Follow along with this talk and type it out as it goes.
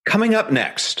Coming up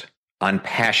next on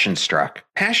Passion Struck.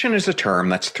 Passion is a term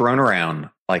that's thrown around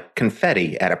like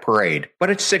confetti at a parade, but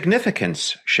its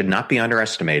significance should not be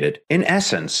underestimated. In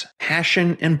essence,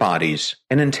 passion embodies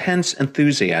an intense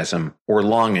enthusiasm or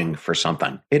longing for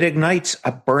something. It ignites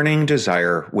a burning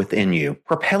desire within you,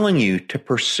 propelling you to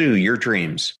pursue your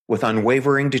dreams with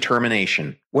unwavering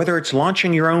determination. Whether it's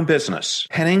launching your own business,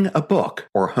 penning a book,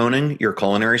 or honing your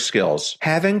culinary skills,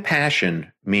 having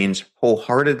passion means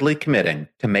wholeheartedly committing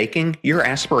to making your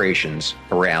aspirations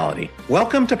a reality.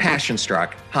 Welcome to Passion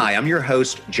Struck. Hi, I'm your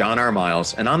host, John R.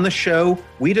 Miles, and on the show,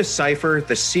 we decipher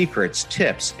the secrets,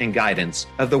 tips, and guidance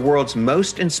of the world's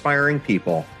most inspiring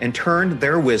people and turn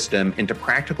their wisdom into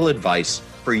practical advice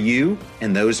for you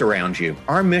and those around you.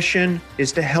 Our mission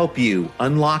is to help you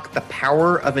unlock the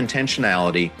power of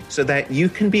intentionality so that you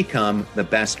can become the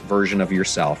best version of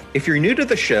yourself. If you're new to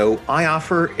the show, I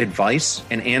offer advice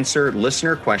and answer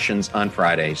listener questions on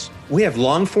Fridays. We have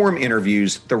long-form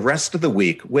interviews the rest of the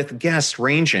week with guests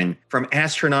ranging from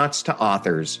astronauts to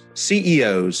authors,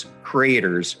 CEOs,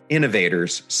 creators,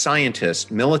 innovators,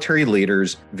 scientists, military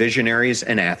leaders, visionaries,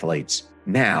 and athletes.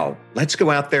 Now, let's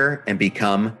go out there and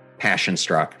become Passion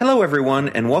Struck. Hello, everyone,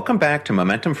 and welcome back to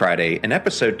Momentum Friday and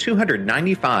episode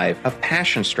 295 of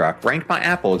Passion Struck, ranked by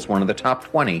Apple as one of the top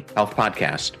 20 health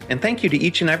podcasts. And thank you to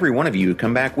each and every one of you who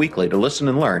come back weekly to listen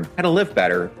and learn how to live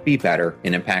better, be better,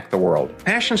 and impact the world.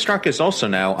 Passion Struck is also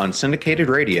now on syndicated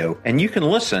radio, and you can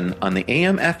listen on the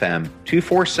AM/FM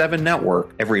 247 network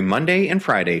every Monday and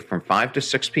Friday from 5 to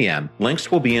 6 p.m.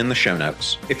 Links will be in the show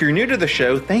notes. If you're new to the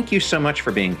show, thank you so much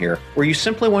for being here. Or you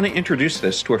simply want to introduce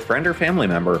this to a friend or family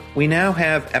member, we now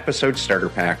have episode starter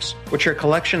packs, which are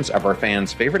collections of our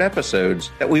fans' favorite episodes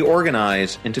that we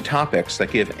organize into topics that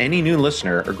give any new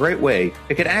listener a great way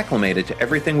to get acclimated to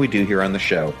everything we do here on the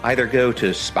show. Either go to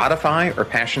Spotify or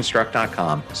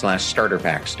passionstruck.com/starter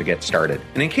packs to get started.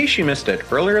 And in case you missed it,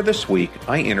 earlier this week,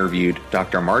 I interviewed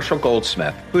Dr. Marshall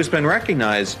Goldsmith, who has been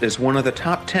recognized as one of the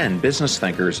top 10 business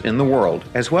thinkers in the world,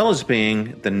 as well as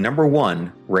being the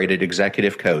 #1 rated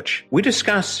executive coach. We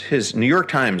discuss his New York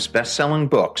Times best-selling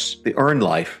books, The Earned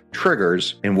Life,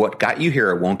 Triggers, and What Got You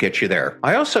Here Won't Get You There.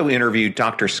 I also interviewed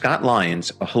Dr. Scott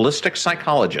Lyons, a holistic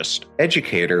psychologist,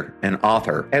 educator, and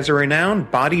author. As a renowned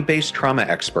body-based trauma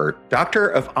expert, doctor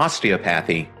of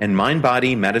osteopathy, and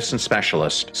mind-body medicine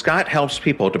specialist, Scott helps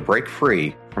people to break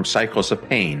free from cycles of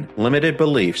pain, limited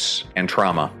beliefs, and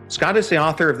trauma. Scott is the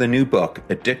author of the new book,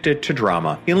 Addicted to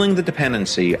Drama, Healing the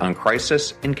Dependency on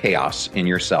Crisis and Chaos in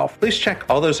Yourself. Please check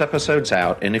all those episodes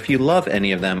out, and if you love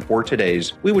any of them or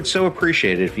today's, we would so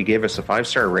appreciate it if you gave us a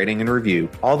 5-star rating and review.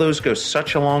 All those go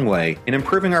such a long way in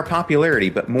improving our popularity,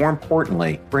 but more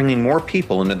importantly, bringing more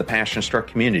people into the Passion Struck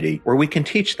community, where we can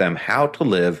teach them how to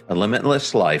live a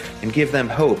limitless life and give them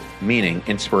hope, meaning,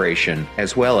 inspiration,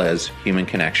 as well as human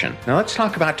connection. Now let's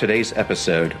talk about today's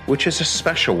episode, which is a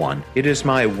special one. It is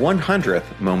my 100th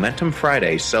Momentum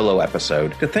Friday solo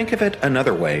episode. To think of it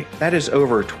another way, that is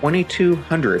over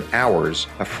 2,200 hours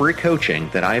of free coaching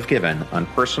that I have given on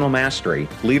personal mastery,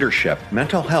 leadership,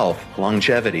 mental health,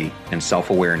 longevity, and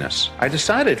self-awareness. I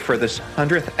decided for this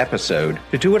 100th episode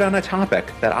to do it on a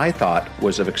topic that I thought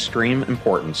was of extreme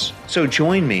importance. So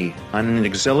join me on an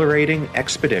exhilarating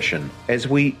expedition as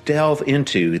we delve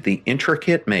into the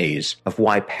intricate maze of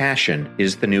why passion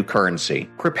is the new currency.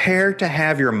 Prepare to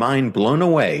have your mind blown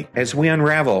away as we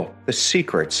unravel the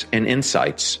secrets and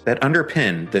insights that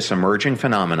underpin this emerging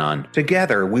phenomenon.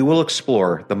 Together, we will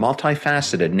explore the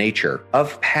multifaceted nature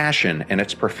of passion and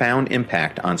its profound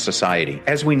impact on society.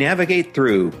 As we navigate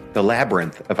through the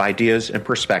labyrinth of ideas and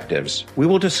perspectives, we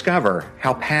will discover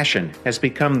how passion has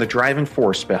become the driving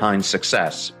force behind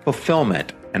success,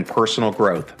 fulfillment, and personal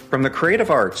growth. From the creative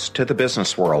arts to the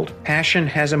business world, passion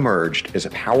has emerged as a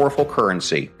powerful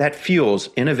currency that fuels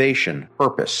innovation,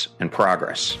 purpose, and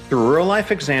progress. Through real-life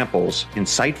examples,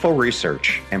 insightful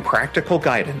research, and practical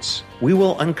guidance, we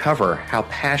will uncover how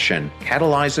passion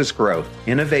catalyzes growth,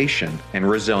 innovation, and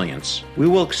resilience. We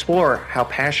will explore how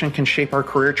passion can shape our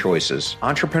career choices,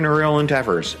 entrepreneurial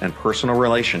endeavors, and personal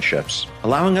relationships,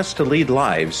 allowing us to lead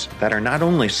lives that are not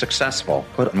only successful,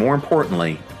 but more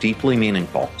importantly, deeply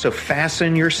meaningful. So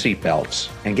fasten your seatbelts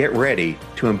and get ready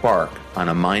to embark on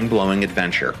a mind-blowing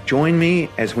adventure. Join me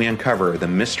as we uncover the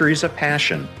mysteries of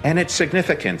passion and its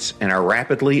significance in our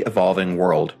rapidly evolving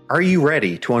world. Are you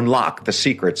ready to unlock the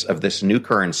secrets of this new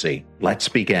currency? Let's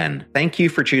begin. Thank you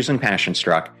for choosing Passion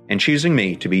Struck and choosing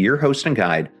me to be your host and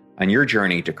guide on your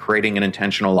journey to creating an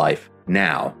intentional life.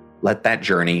 Now, let that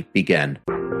journey begin.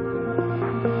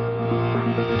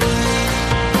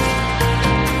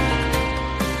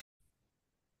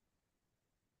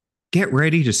 Get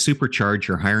ready to supercharge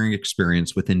your hiring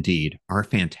experience with Indeed, our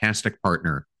fantastic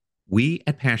partner. We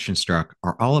at PassionStruck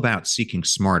are all about seeking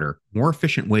smarter, more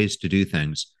efficient ways to do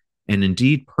things, and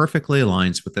Indeed perfectly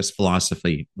aligns with this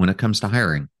philosophy when it comes to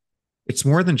hiring. It's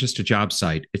more than just a job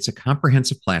site, it's a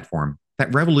comprehensive platform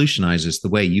that revolutionizes the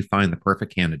way you find the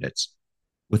perfect candidates.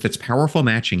 With its powerful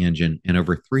matching engine and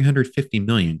over 350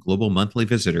 million global monthly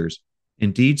visitors,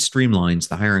 Indeed streamlines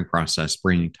the hiring process,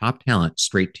 bringing top talent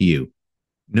straight to you.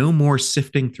 No more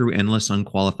sifting through endless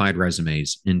unqualified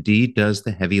resumes. Indeed does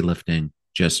the heavy lifting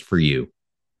just for you.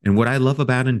 And what I love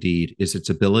about Indeed is its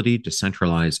ability to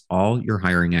centralize all your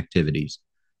hiring activities,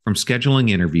 from scheduling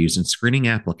interviews and screening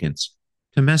applicants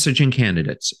to messaging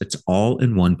candidates. It's all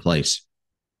in one place.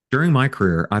 During my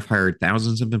career, I've hired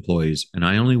thousands of employees, and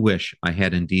I only wish I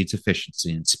had Indeed's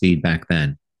efficiency and speed back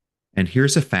then. And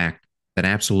here's a fact that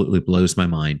absolutely blows my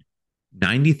mind.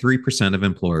 93% of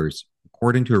employers,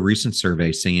 according to a recent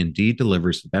survey, say Indeed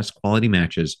delivers the best quality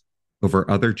matches over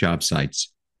other job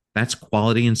sites. That's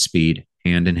quality and speed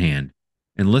hand in hand.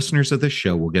 And listeners of this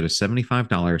show will get a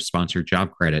 $75 sponsored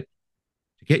job credit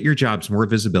to get your jobs more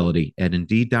visibility at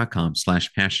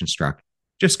Indeed.com/PassionStruck.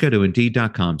 Just go to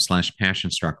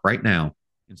Indeed.com/PassionStruck right now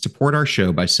and support our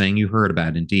show by saying you heard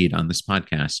about Indeed on this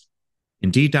podcast.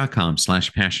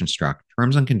 Indeed.com/PassionStruck.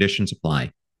 Terms and conditions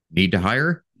apply. Need to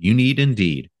hire? You need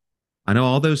Indeed. I know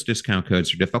all those discount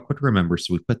codes are difficult to remember,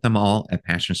 so we put them all at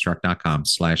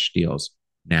PassionStruck.com/deals.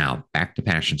 Now, back to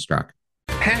PassionStruck.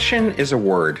 Passion is a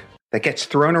word that gets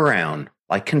thrown around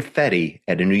like confetti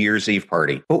at a New Year's Eve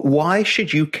party. But why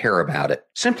should you care about it?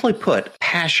 Simply put,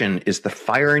 passion is the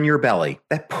fire in your belly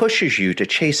that pushes you to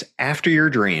chase after your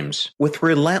dreams with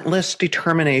relentless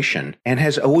determination and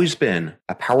has always been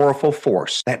a powerful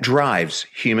force that drives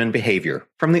human behavior.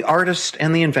 From the artists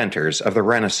and the inventors of the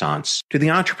Renaissance to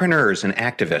the entrepreneurs and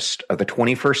activists of the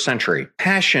 21st century,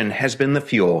 passion has been the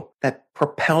fuel that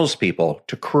propels people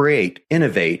to create,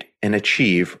 innovate, and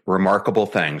achieve remarkable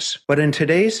things. But in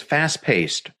today's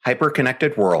fast-paced,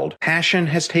 hyper-connected world, passion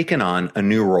has taken on a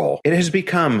new role. It has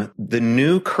become the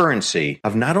new currency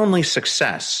of not only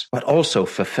success, but also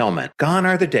fulfillment. Gone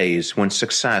are the days when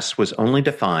success was only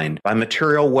defined by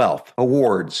material wealth,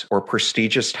 awards, or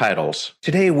prestigious titles.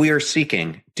 Today, we are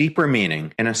seeking deeper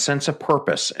meaning and a sense of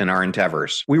purpose in our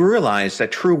endeavors. We realize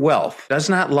that true wealth does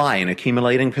not lie in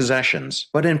accumulating possessions,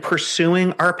 but in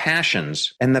pursuing our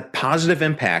passions and the positive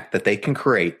impact that they can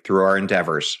create through our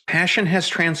endeavors. Passion has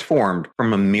transformed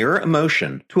from a mere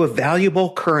emotion to a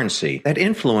valuable currency that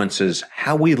influences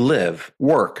how we live,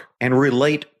 work, and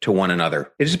relate to one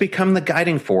another. It has become the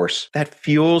guiding force that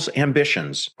fuels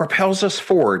ambitions, propels us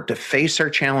forward to face our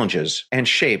challenges, and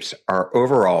shapes our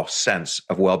overall sense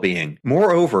of well-being.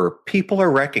 Moreover, people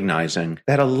are recognizing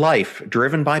that a life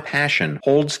driven by passion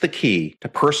holds the key to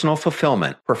personal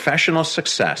fulfillment, professional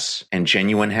success, and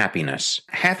genuine happiness.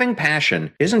 Having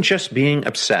passion isn't just being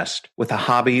obsessed with a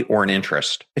hobby or an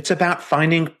interest. It's about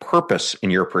finding purpose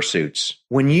in your pursuits.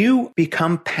 When you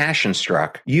become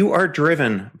passion-struck, you are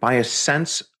driven by a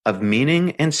sense of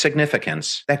meaning and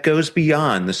significance that goes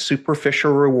beyond the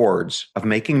superficial rewards of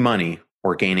making money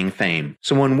or gaining fame.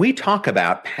 So when we talk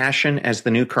about passion as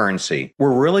the new currency,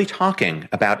 we're really talking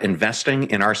about investing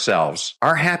in ourselves,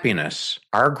 our happiness,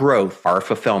 our growth, our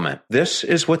fulfillment. This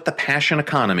is what the passion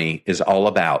economy is all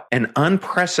about, an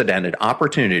unprecedented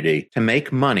opportunity to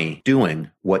make money doing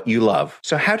what you love.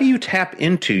 So how do you tap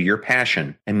into your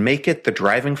passion and make it the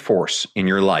driving force in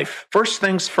your life? First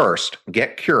things first,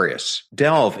 get curious.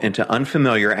 Delve into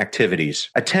unfamiliar activities.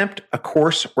 Attempt a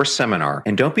course or seminar,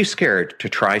 and don't be scared to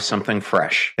try something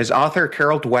fresh. As author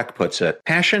Carol Dweck puts it,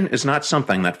 passion is not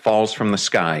something that falls from the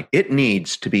sky. It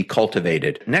needs to be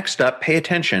cultivated. Next up, pay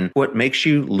attention to what makes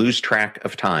you lose track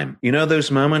of time. You know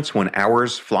those moments when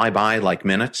hours fly by like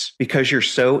minutes because you're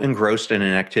so engrossed in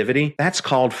an activity? That's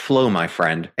called flow, my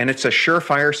friend. And it's a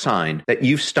surefire sign that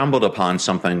you've stumbled upon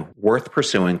something worth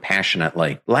pursuing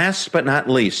passionately. Last but not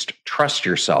least, trust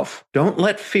yourself. Don't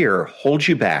let fear hold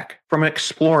you back from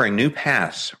exploring new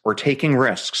paths or taking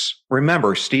risks.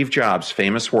 Remember Steve Jobs'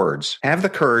 famous words, have the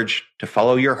courage to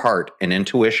follow your heart and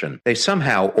intuition. They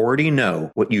somehow already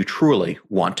know what you truly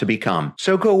want to become.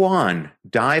 So go on,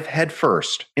 dive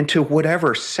headfirst into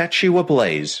whatever sets you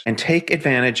ablaze and take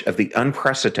advantage of the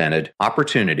unprecedented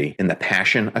opportunity in the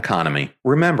passion economy.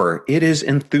 Remember, it is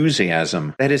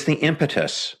enthusiasm that is the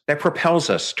impetus that propels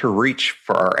us to reach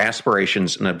for our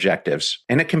aspirations and objectives,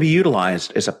 and it can be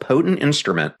utilized as a potent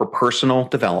instrument for personal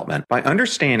development. By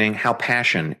understanding how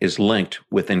passion is linked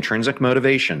with intrinsic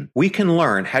motivation, we can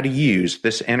learn how to use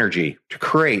this energy to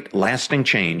create lasting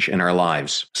change in our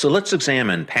lives. So let's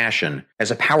examine passion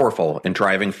as a powerful and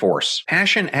driving force.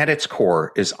 Passion at its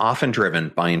core is often driven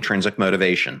by intrinsic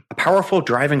motivation, a powerful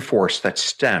driving force that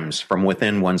stems from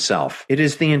within oneself. It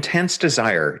is the intense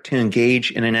desire to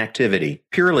engage in an activity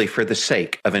purely for the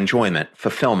sake of enjoyment,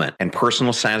 fulfillment, and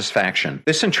personal satisfaction.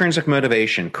 This intrinsic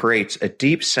motivation creates a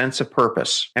deep sense of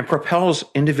purpose and propels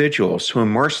individuals to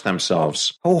immerse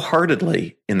themselves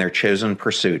wholeheartedly in their chosen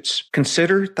pursuits.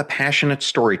 Consider the passionate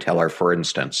storyteller, for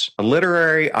instance. A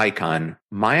literary icon,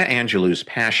 Maya Angelou's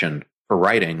passion for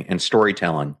writing and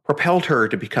storytelling propelled her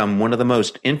to become one of the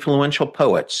most influential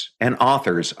poets and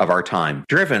authors of our time.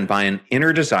 Driven by an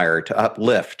inner desire to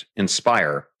uplift,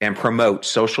 inspire, and promote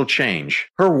social change,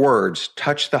 her words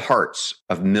touched the hearts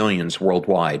of millions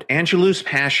worldwide. Angelou's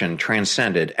passion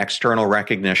transcended external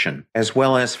recognition as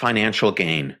well as financial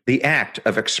gain. The act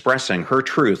of expressing her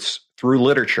truths through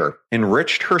literature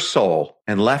enriched her soul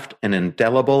and left an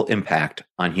indelible impact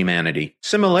on humanity.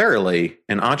 Similarly,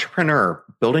 an entrepreneur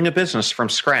building a business from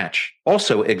scratch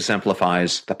also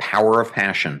exemplifies the power of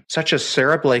passion, such as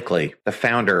Sarah Blakely, the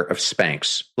founder of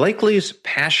Spanx. Blakely's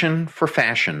passion for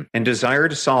fashion and desire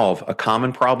to solve a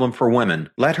common problem for women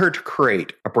led her to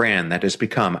create a brand that has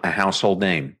become a household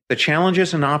name. The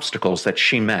challenges and obstacles that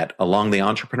she met along the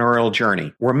entrepreneurial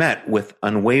journey were met with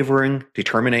unwavering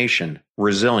determination,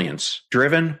 resilience,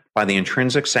 driven by the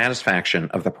intrinsic satisfaction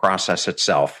of the process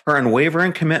itself. Her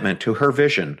unwavering commitment to her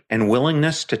vision and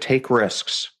willingness to take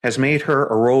risks has made her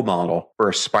a role model for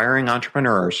aspiring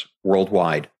entrepreneurs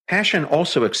worldwide. Passion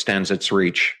also extends its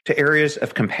reach to areas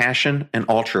of compassion and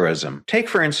altruism. Take,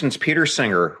 for instance, Peter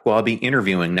Singer, who I'll be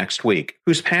interviewing next week,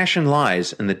 whose passion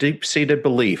lies in the deep-seated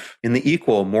belief in the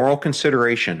equal moral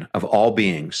consideration of all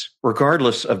beings,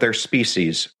 regardless of their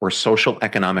species or social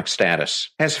economic status,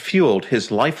 has fueled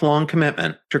his lifelong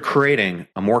commitment to creating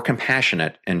a more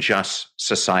compassionate and just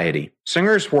society.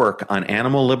 Singer's work on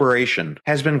animal liberation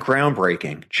has been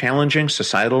groundbreaking, challenging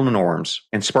societal norms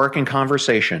and sparking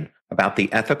conversation about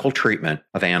the ethical treatment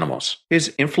of animals.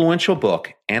 His influential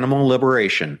book, Animal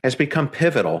Liberation, has become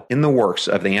pivotal in the works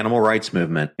of the animal rights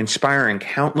movement, inspiring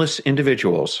countless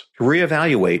individuals to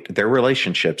reevaluate their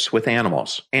relationships with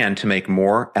animals and to make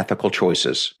more ethical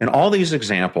choices. In all these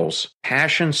examples,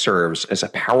 passion serves as a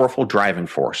powerful driving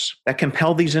force that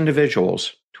compelled these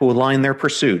individuals to align their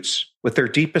pursuits with their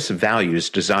deepest values,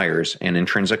 desires, and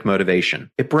intrinsic motivation.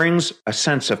 It brings a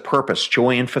sense of purpose,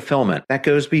 joy, and fulfillment that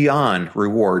goes beyond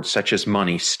rewards such as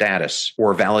money, status,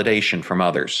 or validation from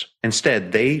others.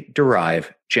 Instead, they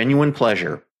derive genuine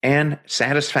pleasure and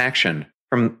satisfaction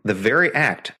from the very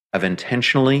act of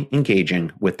intentionally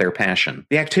engaging with their passion.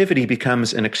 The activity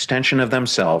becomes an extension of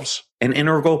themselves, an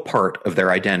integral part of their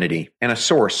identity, and a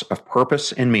source of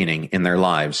purpose and meaning in their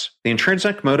lives. The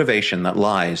intrinsic motivation that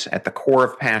lies at the core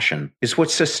of passion is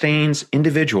what sustains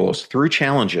individuals through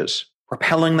challenges,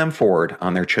 propelling them forward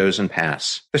on their chosen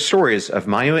paths. The stories of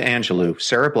Maya Angelou,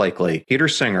 Sarah Blakely, Peter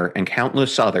Singer, and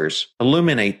countless others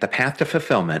illuminate the path to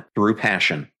fulfillment through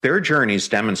passion. Their journeys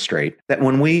demonstrate that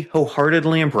when we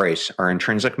wholeheartedly embrace our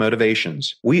intrinsic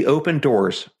motivations, we open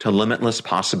doors to limitless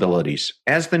possibilities.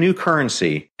 As the new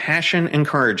currency, passion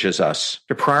encourages us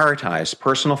to prioritize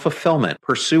personal fulfillment,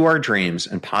 pursue our dreams,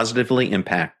 and positively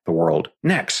impact the world.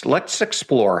 Next, let's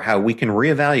explore how we can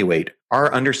reevaluate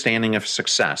our understanding of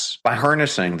success by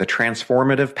harnessing the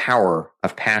transformative power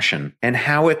of passion and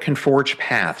how it can forge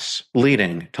paths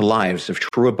leading to lives of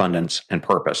true abundance and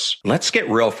purpose. Let's get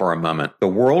real for a moment. The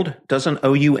world doesn't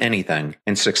owe you anything,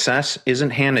 and success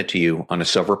isn't handed to you on a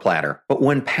silver platter. But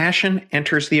when passion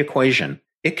enters the equation,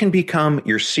 it can become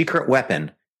your secret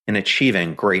weapon in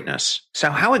achieving greatness. So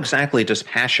how exactly does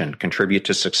passion contribute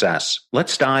to success?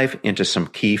 Let's dive into some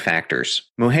key factors.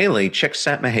 Mihaly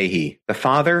Csikszentmihalyi, the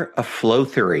father of flow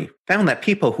theory, found that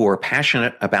people who are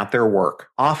passionate about their work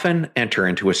often enter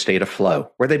into a state of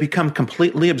flow, where they become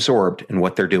completely absorbed in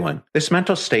what they're doing. This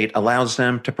mental state allows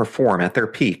them to perform at their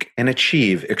peak and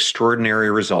achieve extraordinary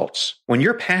results. When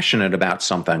you're passionate about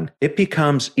something, it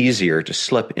becomes easier to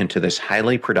slip into this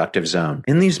highly productive zone.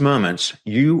 In these moments,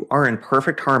 you are in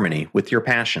perfect harmony with your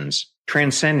passions,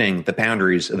 transcending the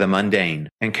boundaries of the mundane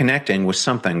and connecting with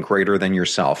something greater than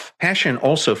yourself. Passion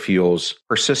also fuels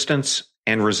persistence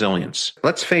and resilience.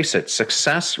 Let's face it,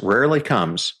 success rarely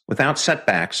comes without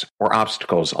setbacks or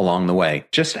obstacles along the way.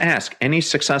 Just ask any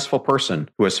successful person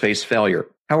who has faced failure.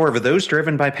 However, those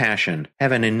driven by passion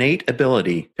have an innate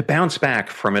ability to bounce back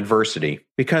from adversity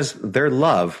because their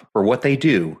love for what they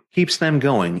do keeps them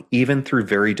going even through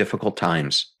very difficult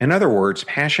times. In other words,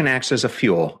 passion acts as a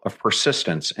fuel of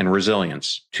persistence and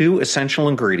resilience, two essential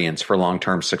ingredients for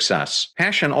long-term success.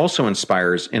 Passion also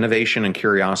inspires innovation and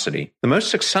curiosity. The most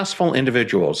successful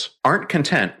individuals aren't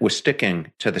content with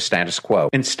sticking to the status quo.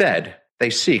 Instead, they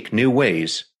seek new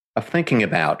ways of thinking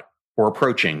about or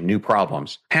approaching new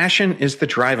problems. Passion is the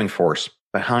driving force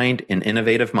behind an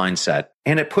innovative mindset,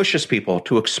 and it pushes people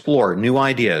to explore new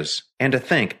ideas and to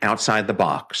think outside the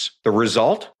box. The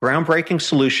result? Groundbreaking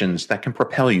solutions that can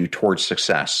propel you towards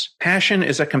success. Passion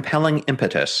is a compelling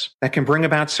impetus that can bring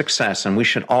about success, and we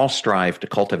should all strive to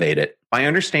cultivate it. By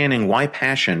understanding why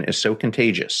passion is so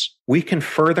contagious, we can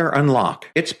further unlock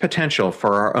its potential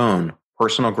for our own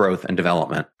personal growth and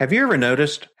development. Have you ever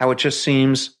noticed how it just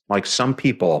seems like some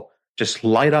people just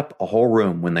light up a whole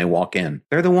room when they walk in?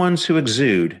 They're the ones who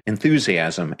exude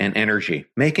enthusiasm and energy,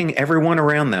 making everyone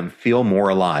around them feel more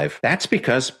alive. That's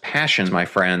because passion, my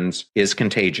friends, is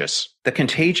contagious. The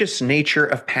contagious nature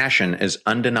of passion is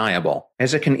undeniable,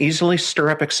 as it can easily stir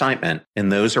up excitement in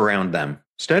those around them.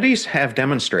 Studies have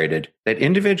demonstrated that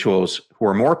individuals who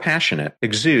are more passionate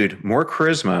exude more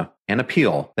charisma and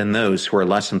appeal than those who are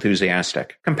less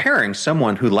enthusiastic. Comparing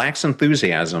someone who lacks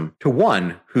enthusiasm to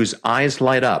one whose eyes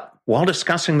light up while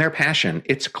discussing their passion,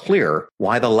 it's clear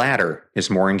why the latter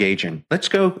is more engaging. Let's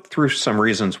go through some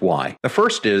reasons why. The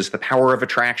first is the power of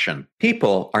attraction.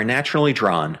 People are naturally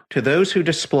drawn to those who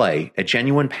display a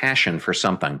genuine passion for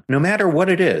something, no matter what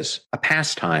it is, a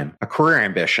pastime, a career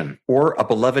ambition, or a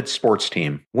beloved sports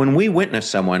team. When we witness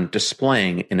someone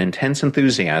displaying an intense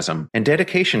enthusiasm and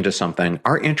dedication to something,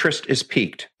 our interest is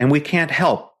piqued, and we can't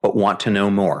help but want to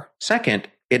know more. Second,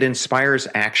 it inspires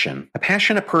action. A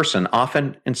passionate person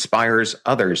often inspires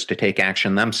others to take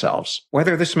action themselves,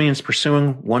 whether this means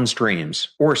pursuing one's dreams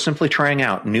or simply trying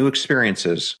out new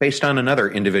experiences based on another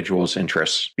individual's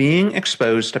interests. Being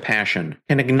exposed to passion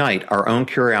can ignite our own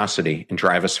curiosity and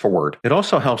drive us forward. It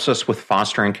also helps us with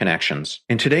fostering connections.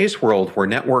 In today's world where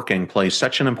networking plays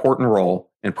such an important role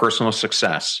in personal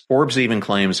success, Forbes even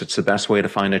claims it's the best way to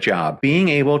find a job. Being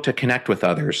able to connect with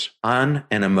others on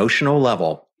an emotional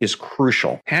level is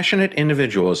crucial. Passionate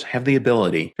individuals have the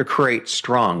ability to create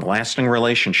strong, lasting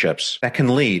relationships that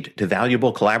can lead to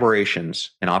valuable collaborations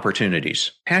and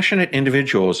opportunities. Passionate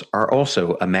individuals are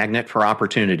also a magnet for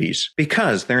opportunities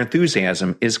because their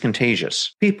enthusiasm is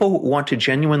contagious. People want to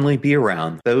genuinely be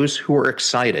around those who are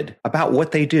excited about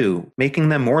what they do, making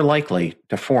them more likely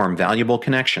to form valuable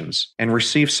connections and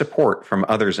receive support from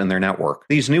others in their network.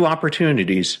 These new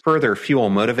opportunities further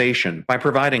fuel motivation by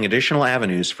providing additional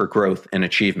avenues for growth and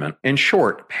achievement. In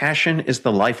short, passion is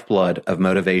the lifeblood of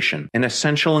motivation, an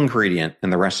essential ingredient in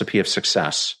the recipe of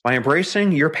success. By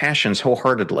embracing your passions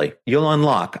wholeheartedly, you'll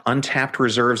unlock untapped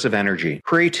reserves of energy,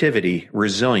 creativity,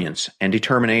 resilience, and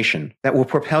determination that will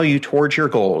propel you towards your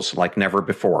goals like never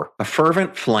before. A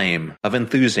fervent flame of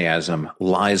enthusiasm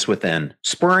lies within,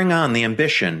 spurring on the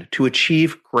ambition to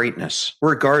achieve greatness,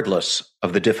 regardless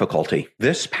of the difficulty.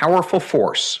 This powerful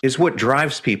force is what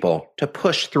drives people to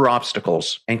push through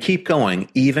obstacles and keep going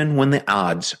even when the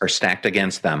odds are stacked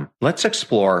against them. Let's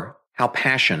explore how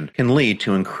passion can lead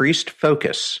to increased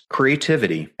focus,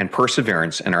 creativity, and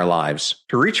perseverance in our lives.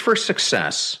 To reach for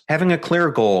success, having a clear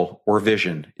goal or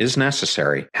vision is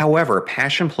necessary. However,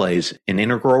 passion plays an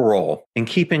integral role in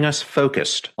keeping us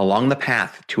focused along the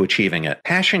path to achieving it.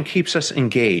 Passion keeps us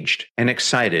engaged and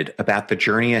excited about the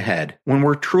journey ahead. When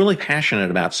we're truly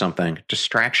passionate about something,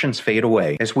 distractions fade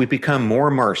away as we become more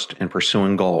immersed in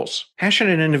pursuing goals.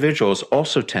 Passionate individuals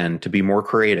also tend to be more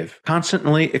creative,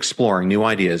 constantly exploring new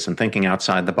ideas and thinking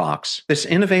outside the box. This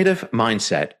innovative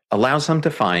mindset allows them to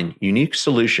find unique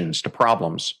solutions to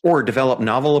problems or develop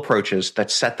novel approaches that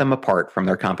set them apart from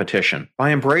their competition.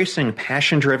 By embracing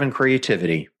passion-driven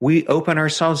creativity, we open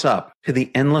ourselves up to the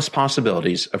endless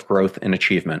possibilities of growth and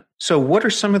achievement. So what are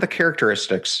some of the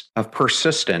characteristics of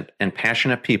persistent and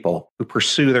passionate people who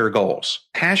pursue their goals?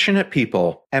 Passionate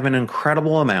people have an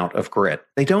incredible amount of grit.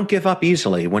 They don't give up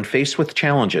easily when faced with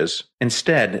challenges.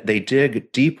 Instead, they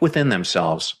dig deep within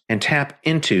themselves and tap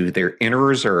into their inner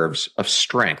reserves of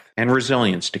strength and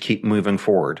resilience to keep moving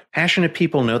forward. Passionate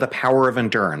people know the power of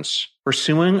endurance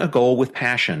Pursuing a goal with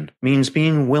passion means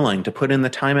being willing to put in the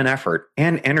time and effort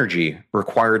and energy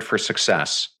required for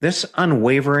success. This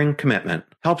unwavering commitment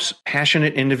helps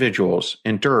passionate individuals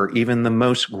endure even the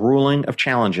most grueling of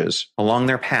challenges along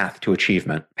their path to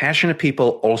achievement. Passionate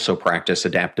people also practice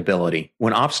adaptability.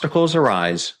 When obstacles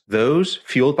arise, those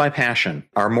fueled by passion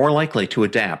are more likely to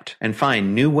adapt and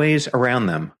find new ways around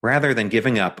them rather than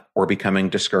giving up or becoming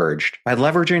discouraged. By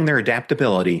leveraging their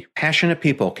adaptability, passionate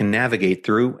people can navigate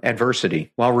through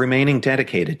adversity while remaining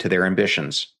dedicated to their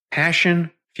ambitions. Passion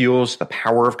fuels the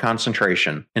power of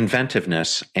concentration,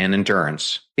 inventiveness, and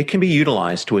endurance. It can be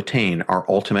utilized to attain our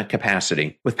ultimate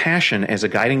capacity. With passion as a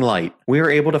guiding light, we are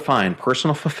able to find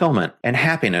personal fulfillment and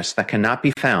happiness that cannot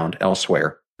be found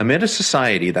elsewhere. Amid a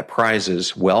society that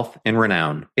prizes wealth and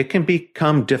renown, it can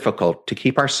become difficult to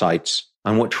keep our sights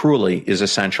on what truly is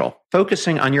essential.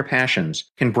 Focusing on your passions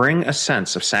can bring a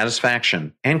sense of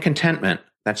satisfaction and contentment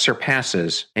that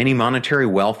surpasses any monetary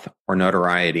wealth or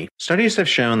notoriety. Studies have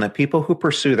shown that people who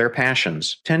pursue their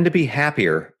passions tend to be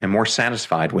happier and more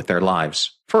satisfied with their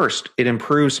lives. First, it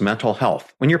improves mental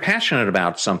health. When you're passionate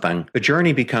about something, the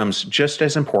journey becomes just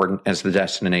as important as the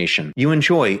destination. You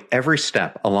enjoy every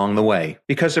step along the way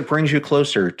because it brings you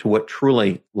closer to what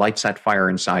truly lights that fire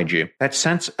inside you. That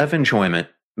sense of enjoyment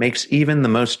makes even the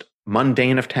most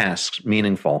mundane of tasks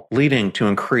meaningful, leading to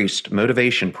increased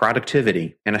motivation,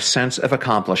 productivity, and a sense of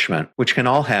accomplishment, which can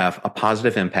all have a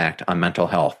positive impact on mental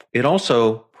health. It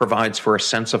also provides for a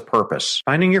sense of purpose.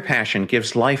 Finding your passion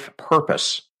gives life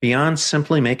purpose beyond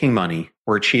simply making money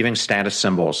or achieving status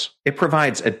symbols. It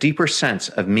provides a deeper sense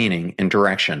of meaning and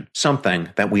direction, something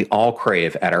that we all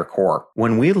crave at our core.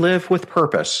 When we live with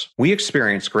purpose, we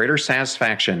experience greater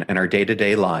satisfaction in our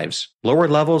day-to-day lives, lower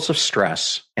levels of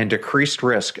stress, and decreased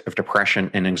risk of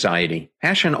depression and anxiety.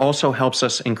 Passion also helps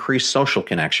us increase social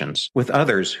connections with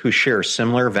others who share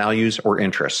similar values or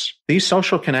interests. These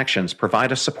social connections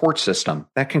provide a support system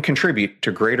that can contribute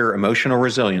to greater emotional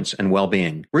resilience and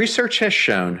well-being. Research has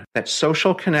shown that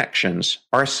social connections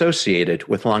are associated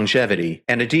with longevity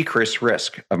and a decreased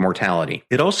risk of mortality.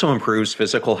 It also improves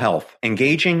physical health.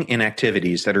 Engaging in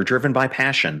activities that are driven by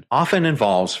passion often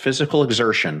involves physical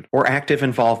exertion or active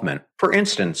involvement. For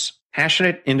instance,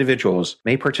 passionate individuals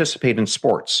may participate in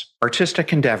sports,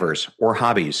 artistic endeavors, or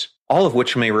hobbies, all of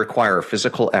which may require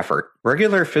physical effort.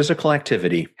 Regular physical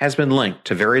activity has been linked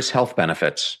to various health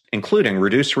benefits, including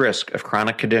reduced risk of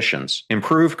chronic conditions,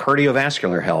 improved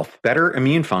cardiovascular health, better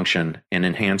immune function, and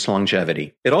enhanced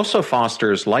longevity. It also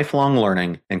fosters lifelong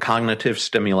learning and cognitive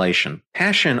stimulation.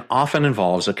 Passion often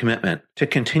involves a commitment to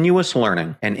continuous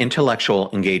learning and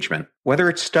intellectual engagement. Whether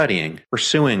it's studying,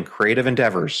 pursuing creative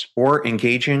endeavors, or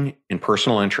engaging in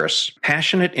personal interests,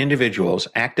 passionate individuals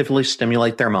actively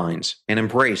stimulate their minds and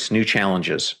embrace new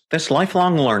challenges. This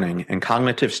lifelong learning and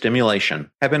cognitive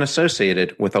stimulation have been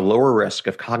associated with a lower risk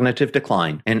of cognitive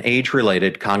decline and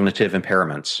age-related cognitive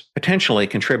impairments, potentially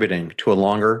contributing to a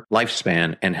longer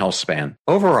lifespan and health span.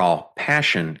 Overall,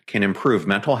 passion can improve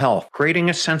mental health, creating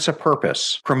a sense of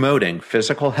purpose, promoting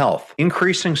physical health,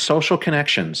 increasing social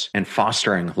connections, and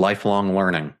fostering lifelong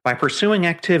learning. By pursuing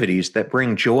activities that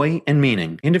bring joy and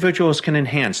meaning, individuals can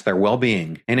enhance their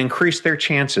well-being and increase their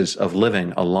chances of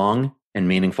living a long and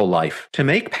meaningful life. To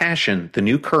make passion the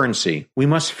new currency, we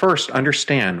must first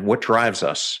understand what drives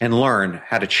us and learn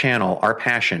how to channel our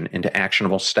passion into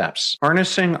actionable steps.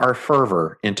 Harnessing our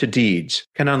fervor into deeds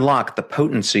can unlock the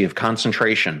potency of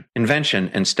concentration, invention,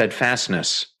 and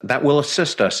steadfastness that will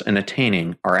assist us in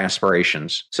attaining our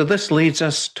aspirations. So this leads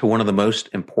us to one of the most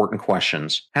important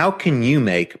questions. How can you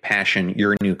make passion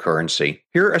your new currency?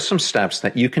 Here are some steps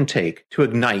that you can take to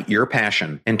ignite your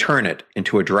passion and turn it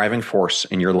into a driving force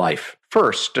in your life.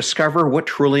 First, discover what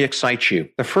truly excites you.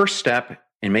 The first step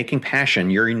in making passion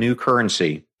your new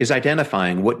currency is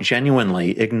identifying what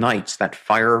genuinely ignites that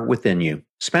fire within you.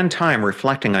 Spend time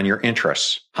reflecting on your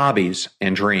interests, hobbies,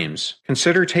 and dreams.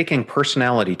 Consider taking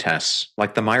personality tests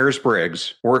like the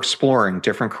Myers-Briggs or exploring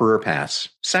different career paths.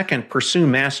 Second, pursue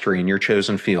mastery in your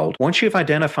chosen field. Once you've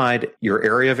identified your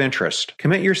area of interest,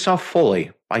 commit yourself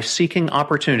fully by seeking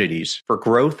opportunities for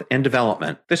growth and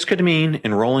development. This could mean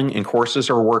enrolling in courses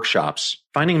or workshops,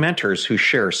 finding mentors who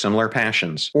share similar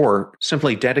passions, or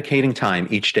simply dedicating time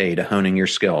each day to honing your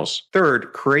skills.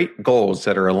 Third, create goals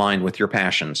that are aligned with your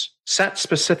passions. Set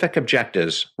specific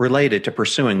objectives related to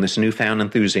pursuing this newfound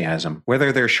enthusiasm,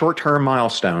 whether they're short-term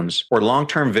milestones or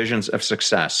long-term visions of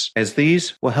success, as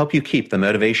these will help you keep the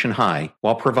motivation high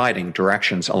while providing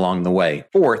directions along the way.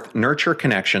 Fourth, nurture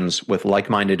connections with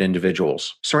like-minded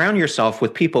individuals. Surround yourself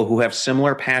with people who have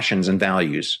similar passions and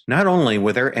values. Not only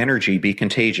will their energy be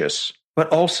contagious, but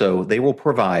also they will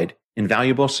provide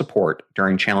invaluable support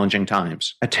during challenging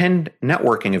times. Attend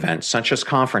networking events such as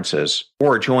conferences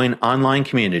or join online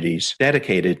communities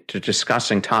dedicated to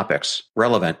discussing topics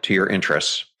relevant to your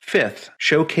interests. Fifth,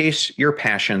 showcase your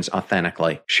passions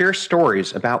authentically. Share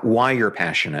stories about why you're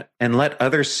passionate and let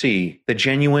others see the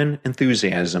genuine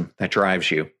enthusiasm that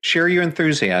drives you. Share your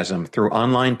enthusiasm through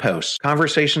online posts,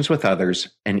 conversations with others,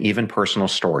 and even personal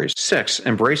stories. Six,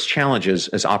 embrace challenges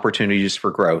as opportunities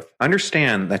for growth.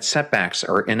 Understand that setbacks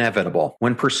are inevitable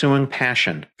when pursuing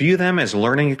passion. View them as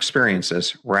learning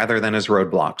experiences rather than as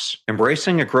roadblocks.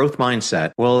 Embracing a growth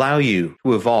mindset will allow you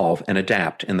to evolve and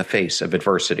adapt in the face of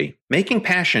adversity. Making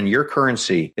passion your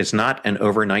currency is not an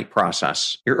overnight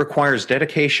process. It requires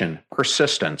dedication,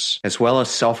 persistence, as well as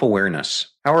self-awareness.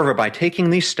 However, by taking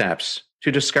these steps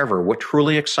to discover what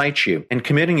truly excites you and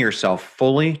committing yourself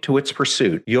fully to its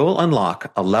pursuit, you'll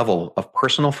unlock a level of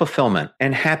personal fulfillment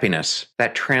and happiness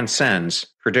that transcends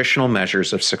traditional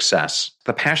measures of success.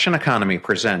 The passion economy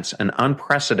presents an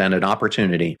unprecedented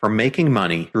opportunity for making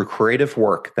money through creative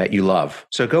work that you love.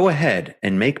 So go ahead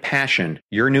and make passion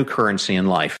your new currency in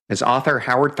life. As author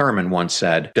Howard Thurman once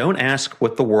said, "Don't ask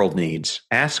what the world needs.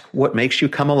 Ask what makes you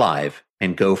come alive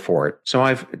and go for it." So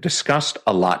I've discussed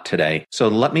a lot today. So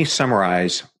let me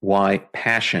summarize why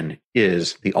passion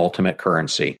is the ultimate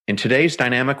currency. In today's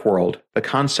dynamic world, the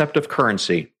concept of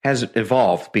currency has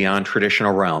evolved beyond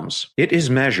traditional realms. It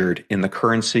is measured in the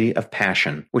currency of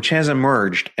passion, which has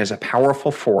emerged as a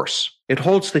powerful force. It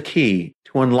holds the key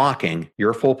to unlocking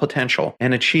your full potential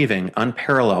and achieving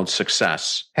unparalleled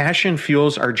success. Passion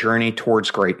fuels our journey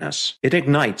towards greatness. It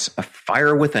ignites a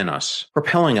fire within us,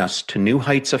 propelling us to new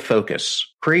heights of focus,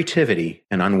 creativity,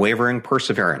 and unwavering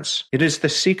perseverance. It is the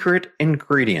secret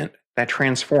ingredient that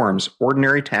transforms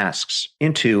ordinary tasks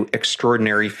into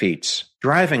extraordinary feats,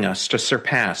 driving us to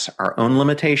surpass our own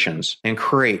limitations and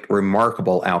create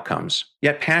remarkable outcomes.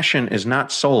 Yet passion is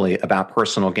not solely about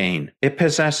personal gain. It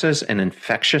possesses an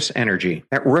infectious energy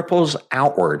that ripples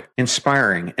outward,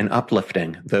 inspiring and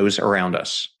uplifting those around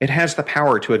us. It has the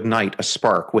power to ignite a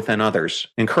spark within others,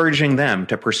 encouraging them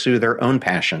to pursue their own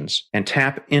passions and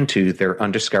tap into their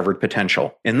undiscovered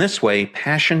potential. In this way,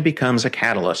 passion becomes a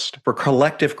catalyst for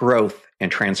collective growth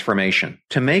and transformation.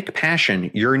 To make passion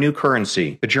your new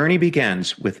currency, the journey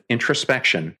begins with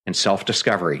introspection and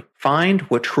self-discovery. Find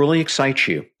what truly excites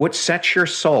you, what sets your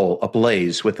soul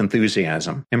ablaze with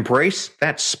enthusiasm. Embrace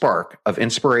that spark of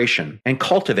inspiration and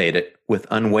cultivate it with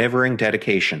unwavering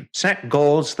dedication. Set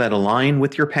goals that align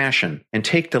with your passion and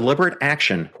take deliberate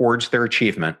action towards their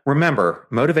achievement. Remember,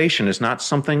 motivation is not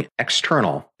something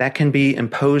external that can be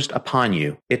imposed upon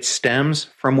you. It stems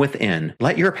from within.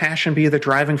 Let your passion be the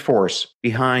driving force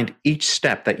behind each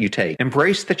step that you take.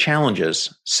 Embrace the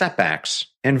challenges, setbacks,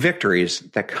 and victories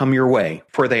that come your way,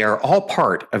 for they are all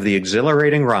part of the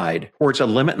exhilarating ride towards a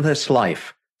limitless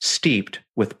life steeped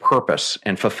with purpose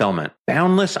and fulfillment.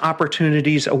 Boundless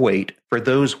opportunities await for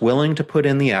those willing to put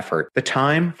in the effort. The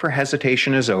time for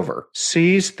hesitation is over.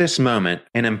 Seize this moment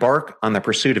and embark on the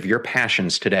pursuit of your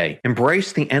passions today.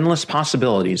 Embrace the endless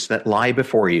possibilities that lie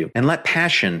before you, and let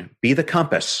passion be the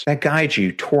compass that guides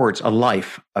you towards a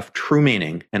life of true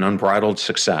meaning and unbridled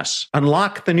success.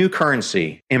 Unlock the new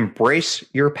currency. Embrace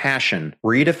your passion.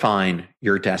 Redefine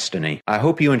your destiny. I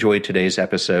hope you enjoyed today's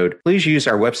episode. Please use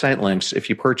our website links if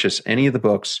you purchase any of the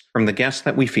books from the guests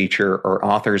that we feature or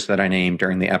authors that I name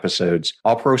during the episodes.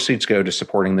 All proceeds go to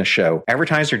supporting the show.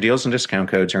 Advertiser deals and discount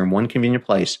codes are in one convenient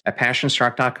place at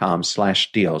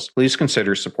passionstruck.com/deals. Please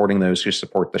consider supporting those who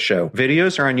support the show.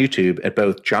 Videos are on YouTube at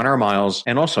both John R. Miles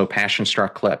and also Passion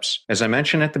Struck Clips. As I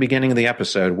mentioned at the beginning of the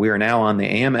episode, we are now on the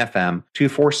AM/FM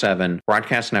 247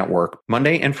 broadcast network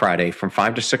Monday and Friday from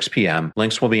 5 to 6 p.m.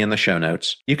 Links will be in the show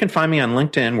notes. You can find me on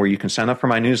LinkedIn, where you can sign up for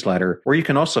my newsletter, or you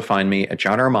can also find me at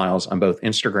John R. Miles on both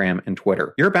Instagram and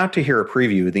Twitter. You're about to hear a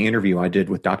preview of the interview I did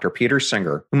with Dr. Peter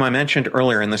Singer, whom I mentioned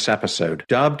earlier in this episode.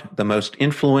 Dubbed the most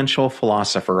influential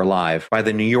philosopher alive by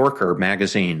the New Yorker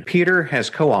magazine, Peter has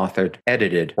co-authored,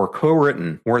 edited, or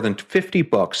co-written more than 50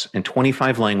 books in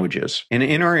 25 languages. And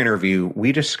in our interview,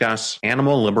 we discuss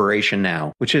Animal Liberation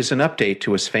Now, which is an update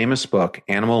to his famous book,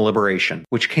 Animal Liberation,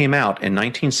 which came out in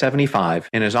 1975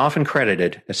 and is often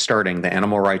credited as starting the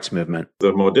animal rights movement.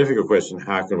 The more difficult question,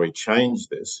 how can we change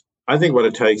this? I think what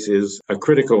it takes is a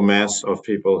critical mass of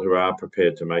people who are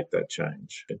prepared to make that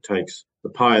change. It takes the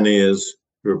pioneers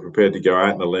who are prepared to go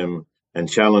out on a limb and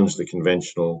challenge the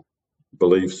conventional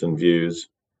beliefs and views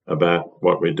about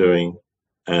what we're doing.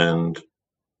 And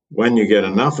when you get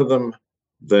enough of them,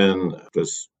 then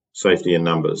there's safety in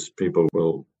numbers. People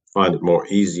will find it more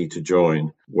easy to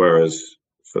join. Whereas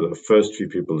for the first few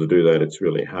people to do that, it's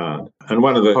really hard. And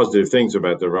one of the positive things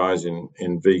about the rise in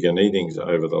vegan eatings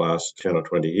over the last 10 or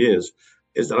 20 years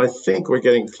is that I think we're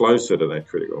getting closer to that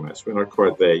critical mass. We're not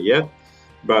quite there yet,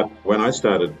 but when I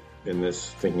started in this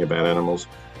thinking about animals,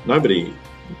 nobody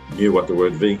knew what the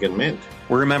word vegan meant.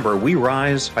 Well, remember, we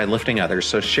rise by lifting others,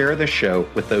 so share this show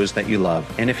with those that you love.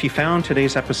 And if you found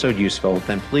today's episode useful,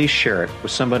 then please share it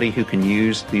with somebody who can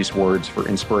use these words for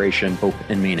inspiration, hope,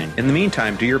 and meaning. In the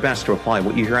meantime, do your best to apply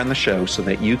what you hear on the show so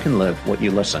that you can live what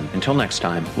you listen. Until next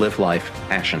time, live life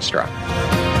passion-struck.